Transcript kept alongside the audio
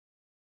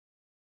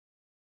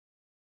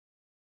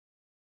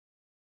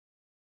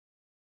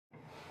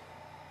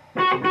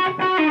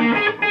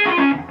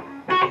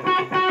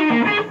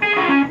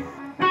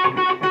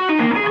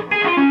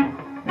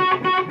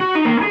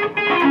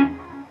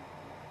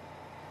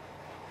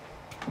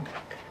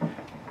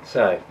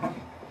So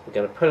we're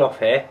going to pull off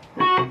here.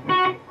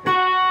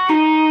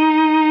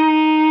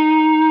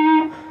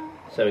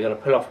 So we're going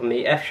to pull off from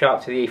the F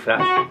sharp to the E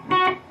flat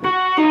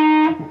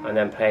and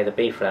then play the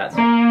B flat.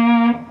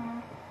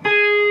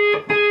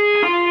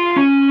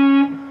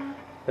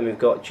 Then we've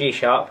got G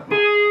sharp,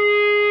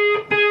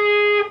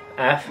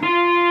 F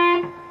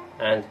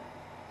and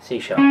C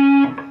sharp.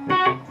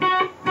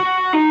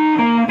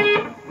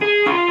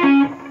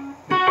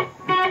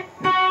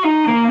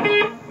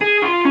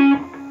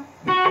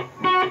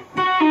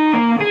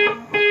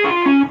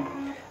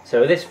 So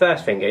with this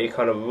first finger you're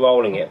kind of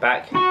rolling it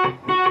back.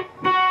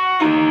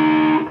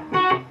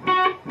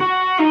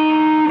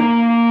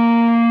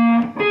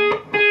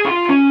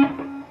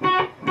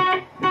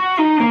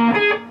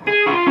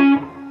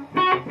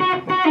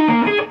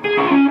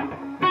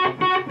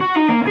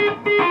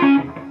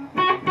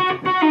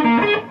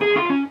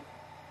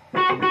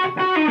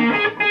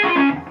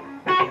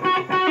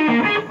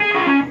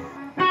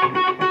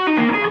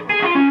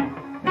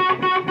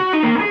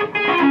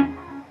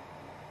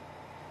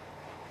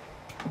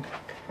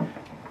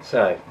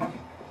 So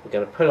we're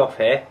going to pull off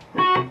here.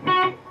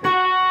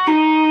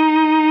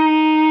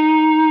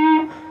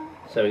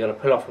 So we're going to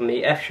pull off from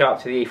the F sharp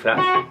to the E flat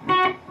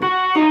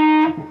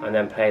and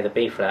then play the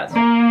B flat.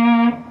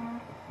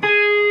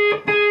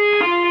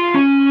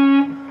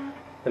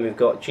 Then we've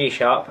got G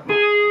sharp,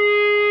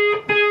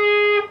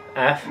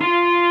 F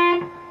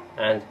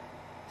and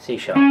C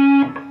sharp.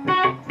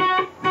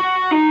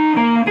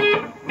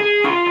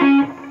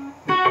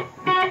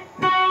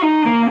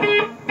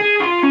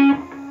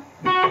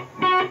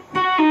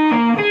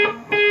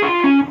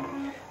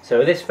 So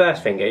with this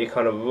first finger you're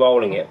kind of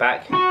rolling it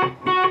back.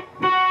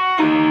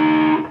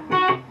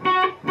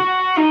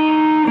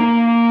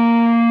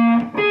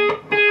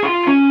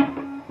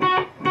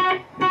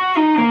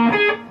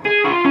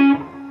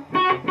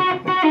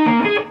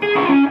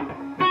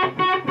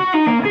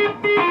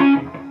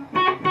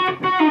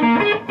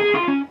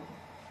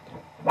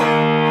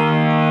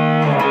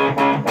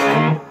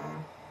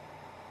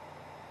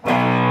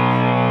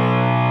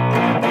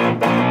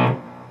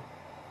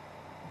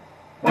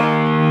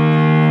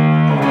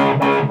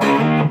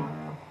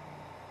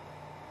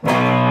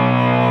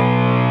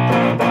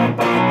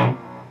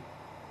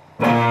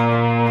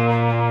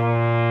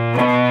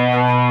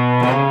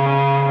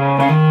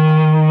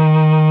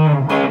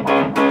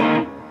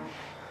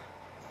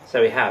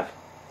 So we have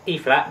E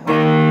flat,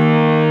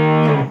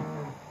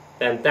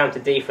 then down to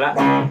D flat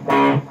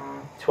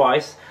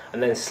twice,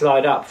 and then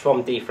slide up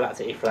from D flat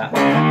to E flat.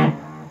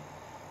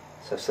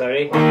 So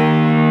slowly.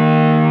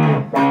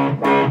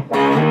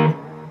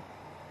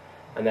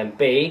 And then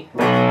B,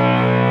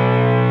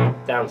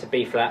 down to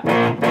B flat.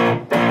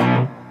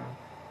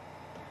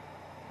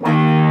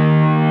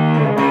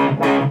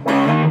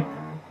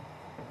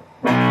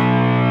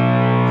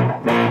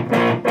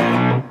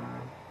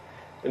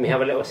 Then we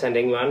have a little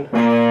ascending run.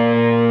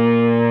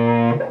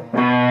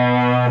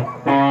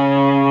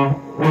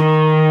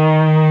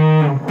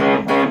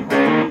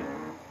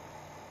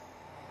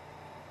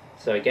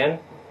 So again.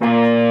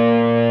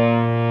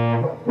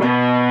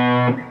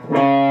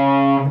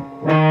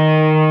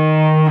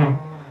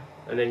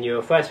 And then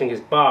your first finger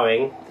is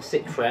barring the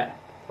 6th fret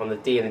on the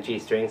D and the G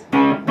strings.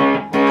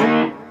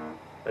 And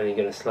you're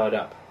going to slide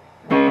up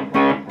to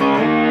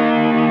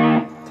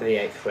the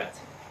 8th fret.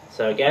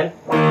 So again.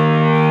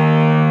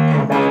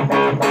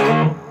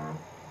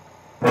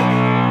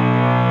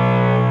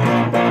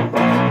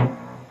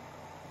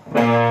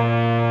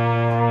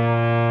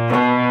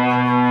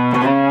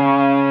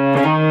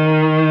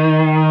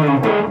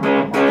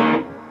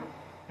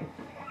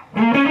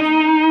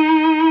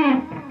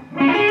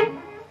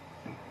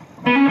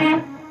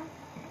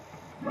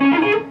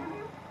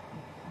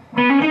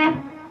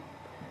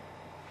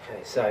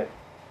 Okay, so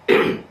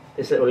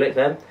this little lick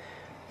then.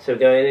 So we're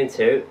going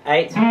into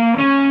 8,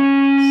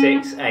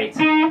 6, 8.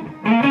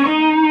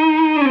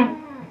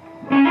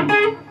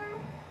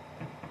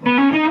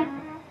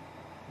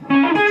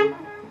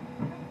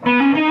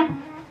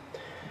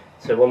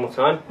 So one more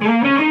time.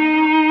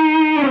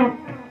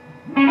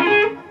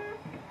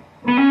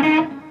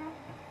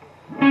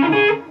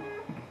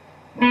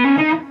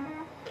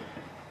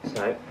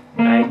 So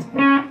 8, 6,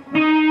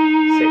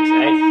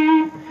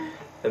 8.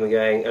 Then we're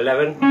going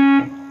 11,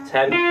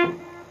 10,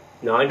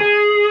 9,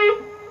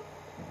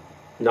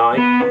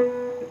 9,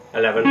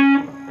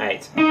 11,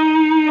 8.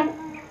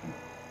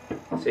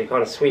 So you're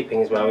kind of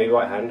sweeping as well with your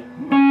right hand.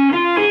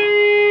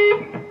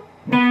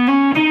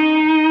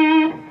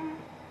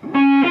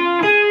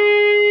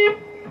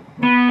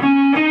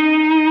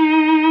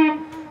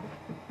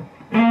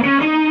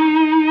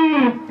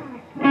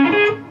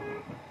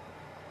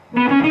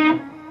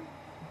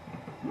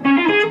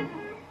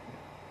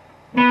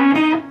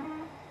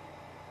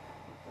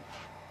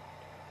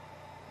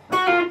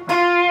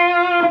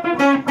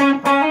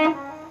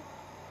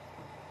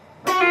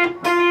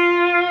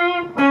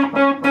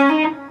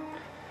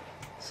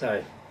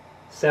 So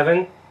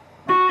 7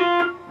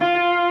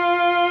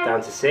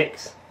 down to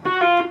 6,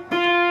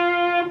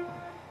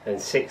 then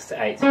 6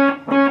 to 8.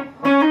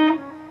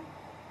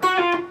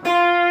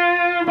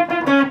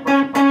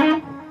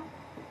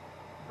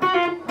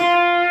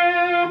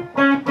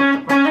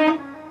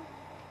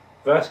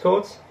 Verse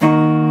chords.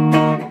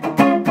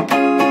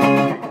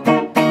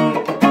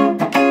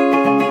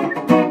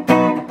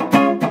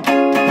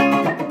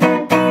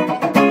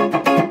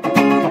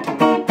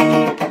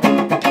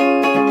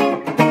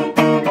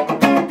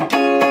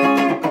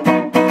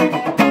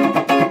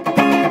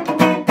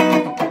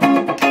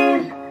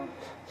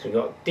 So we've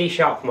got D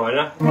sharp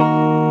minor,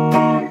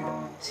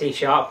 C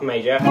sharp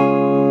major,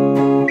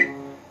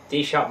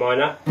 D sharp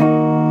minor,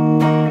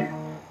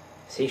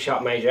 C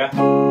sharp major,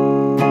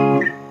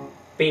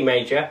 B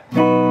major,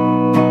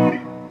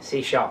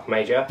 C sharp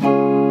major,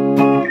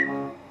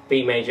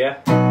 B major,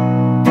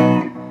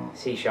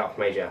 C sharp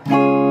major.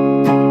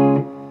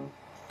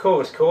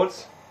 Chorus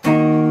chords.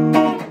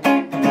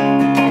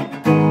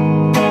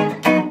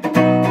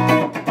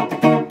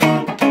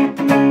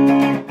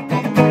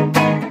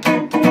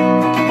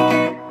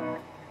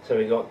 So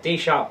we've got D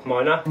sharp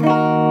minor,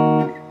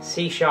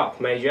 C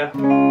sharp major,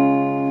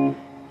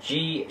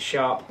 G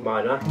sharp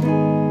minor,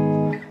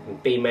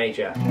 and B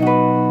major.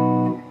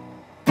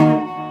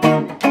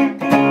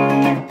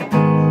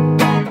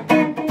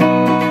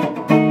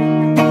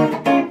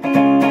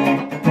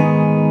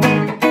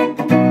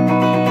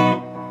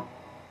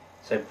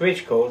 So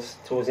bridge chords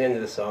towards the end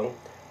of the song,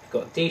 we've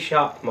got D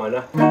sharp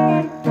minor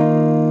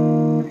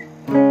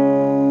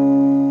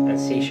and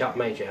C sharp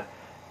major.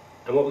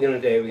 And what we're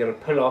going to do, we're going to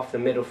pull off the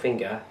middle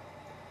finger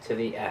to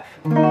the F.